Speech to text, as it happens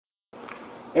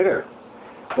Hey there.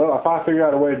 Well, I finally figured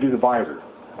out a way to do the visor.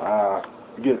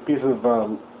 You get a piece of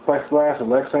plexiglass and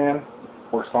Lexan,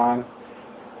 works fine.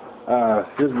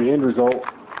 Here's the end result.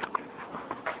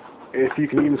 If you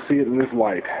can even see it in this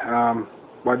light.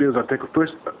 What I do is I took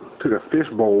a fish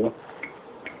bowl,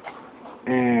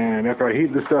 and after I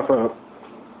heat this stuff up,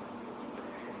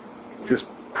 just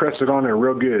press it on there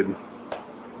real good.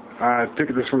 I took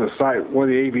this from the site. One of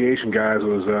the aviation guys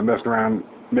was messing around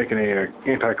making a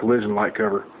anti-collision light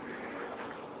cover.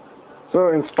 So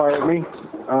it inspired me.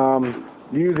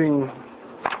 Using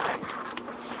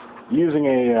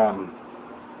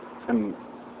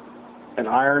an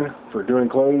iron for doing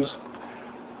clothes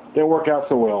didn't work out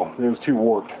so well. It was too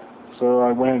warped. So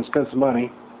I went and spent some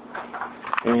money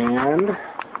and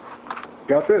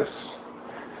got this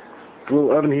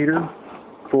little oven heater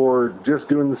for just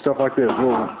doing stuff like this.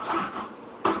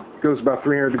 Goes about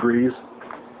 300 degrees.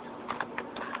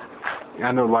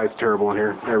 I know the light's terrible in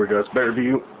here. There we go. It's a better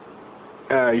view.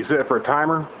 You set it for a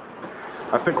timer.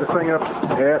 I picked this thing up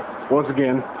at, once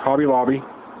again, Hobby Lobby,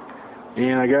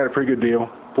 and I got a pretty good deal,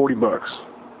 $40.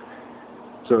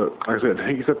 So, like I said,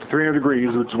 it heats up to 300 degrees,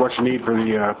 which is what you need for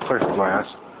the plexiglass.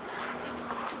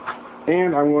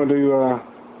 And I'm going to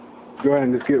go ahead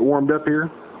and just get it warmed up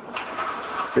here.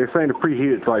 They're saying to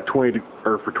preheat it to like 20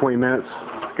 for 20 minutes.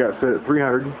 Got it set at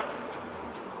 300.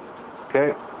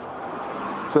 Okay.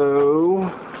 So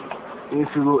you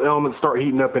see the little elements start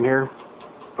heating up in here.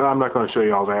 Well, I'm not going to show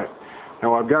you all that.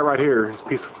 Now what I've got right here is a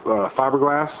piece of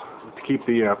fiberglass to keep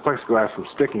the plexiglass from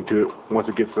sticking to it once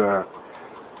it gets to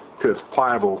its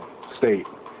pliable state.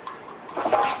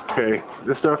 Okay,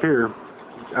 this stuff here,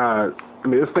 I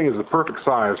mean, this thing is the perfect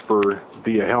size for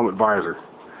the helmet visor.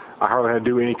 I hardly had to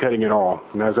do any cutting at all,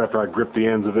 and that was after I gripped the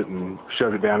ends of it and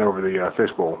shoved it down over the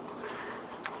fishbowl.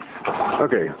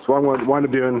 Okay, so what I'm going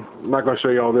to do, I'm not going to show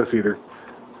you all this either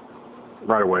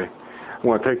right away. I'm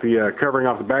going to take the covering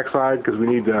off the backside because we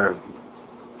need the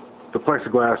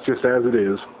plexiglass just as it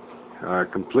is,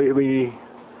 completely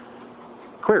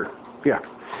clear. Yeah,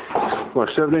 I'm going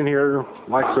to shove it in here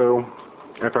like so.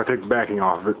 After I take the backing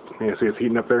off of it, you see it's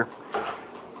heating up there.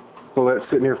 We'll let it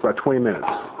sit in here for about 20 minutes.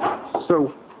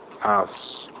 So I'll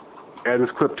add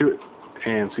this clip to it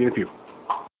and see you in a few.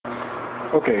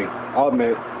 Okay, I'll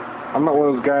admit, I'm not one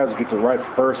of those guys that gets it right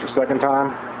the first or second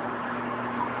time.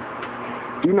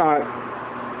 Do not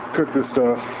cook this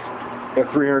stuff at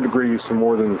 300 degrees for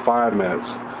more than 5 minutes.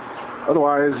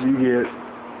 Otherwise, you get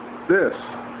this.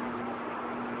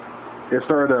 It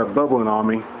started bubbling on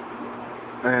me,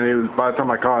 and by the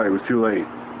time I caught it, it was too late.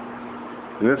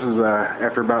 And this is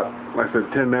after about, like I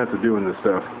said, 10 minutes of doing this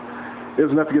stuff. It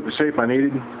was enough to get the shape I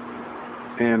needed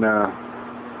and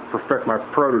perfect my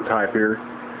prototype here.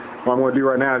 What I'm going to do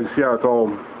right now is see how it's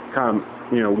all kind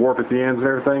of, warped at the ends and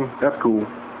everything. That's cool,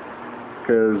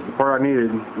 because the part I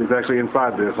needed is actually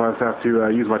inside this. So I just have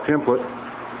to use my template,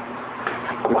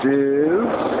 which is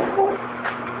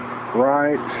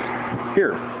right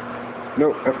here.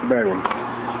 Nope, that's the bad one.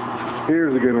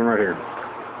 Here's the good one right here.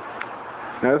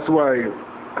 Now this is why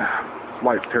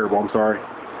light's terrible, I'm sorry.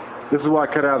 This is what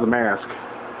I cut out of the mask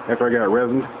after I got it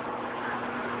resined.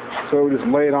 So we just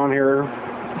lay it on here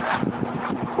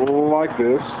like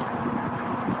this.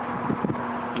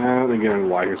 Now let me get in the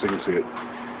light here so you can see it.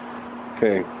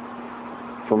 Okay.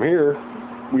 From here,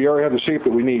 we already have the shape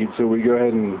that we need, so we go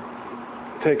ahead and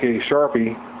take a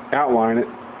Sharpie, outline it,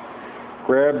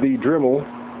 grab the Dremel,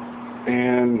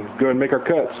 and go ahead and make our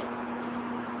cuts.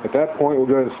 At that point, we'll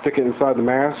go ahead and stick it inside the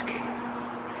mask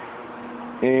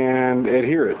and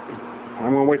adhere it.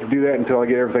 I'm going to wait to do that until I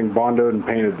get everything bondoed and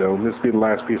painted, though. This will be the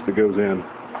last piece that goes in.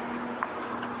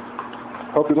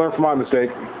 Hope you learned from my mistake.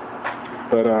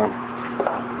 But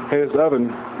hey, this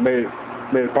oven made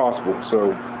it possible.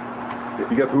 So if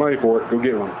you got the money for it, go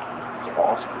get one. It's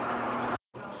awesome.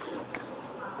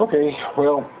 Okay,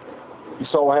 well, you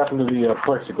saw what happened to the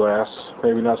plexiglass.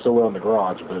 Maybe not so well in the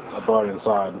garage, but I brought it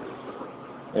inside.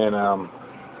 And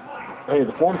hey,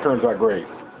 the form turns out great.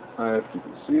 If you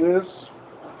can see this,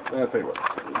 I'll tell you what.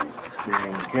 See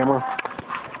on the camera.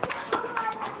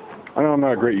 I know I'm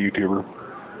not a great YouTuber.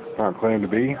 I don't claim to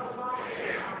be.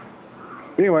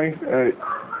 Anyway,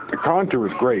 the contour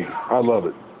is great. I love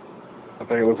it. I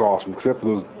think it looks awesome, except for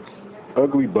those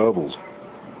ugly bubbles.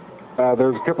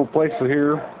 There's a couple places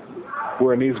here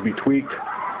where it needs to be tweaked.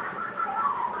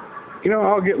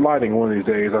 I'll get lighting one of these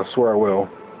days. I swear I will.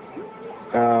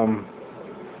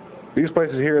 These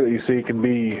places here that you see can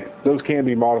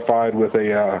be modified with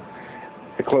a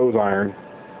clothes iron.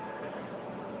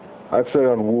 I'd set it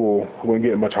on wool. Wouldn't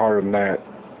get much harder than that.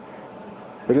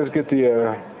 But just get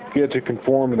it to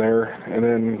conform there, and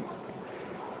then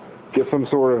get some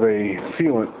sort of a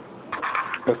sealant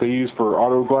that they use for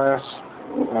auto glass.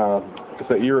 It's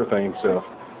that urethane stuff.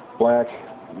 Black,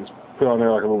 just put on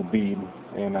there like a little bead,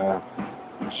 and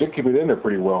should keep it in there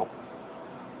pretty well.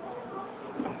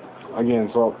 Again,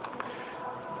 so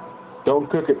don't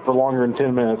cook it for longer than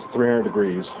 10 minutes at 300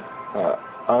 degrees.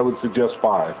 I would suggest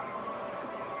 5.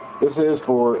 This is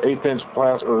for 1/8 inch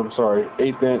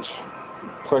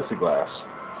plexiglass.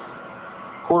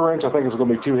 1/4 inch I think is going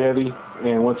to be too heavy,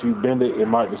 and once you bend it, it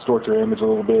might distort your image a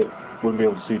little bit. Wouldn't be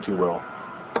able to see too well.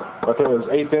 But I thought this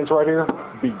 1/8 inch right here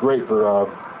would be great for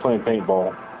playing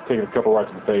paintball, taking a couple right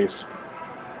to the face.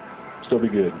 Still be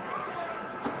good.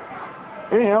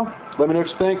 Anyhow, let me know what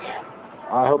you think.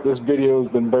 I hope this video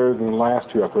has been better than the last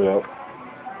 2 I put up.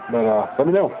 But let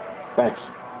me know. Thanks.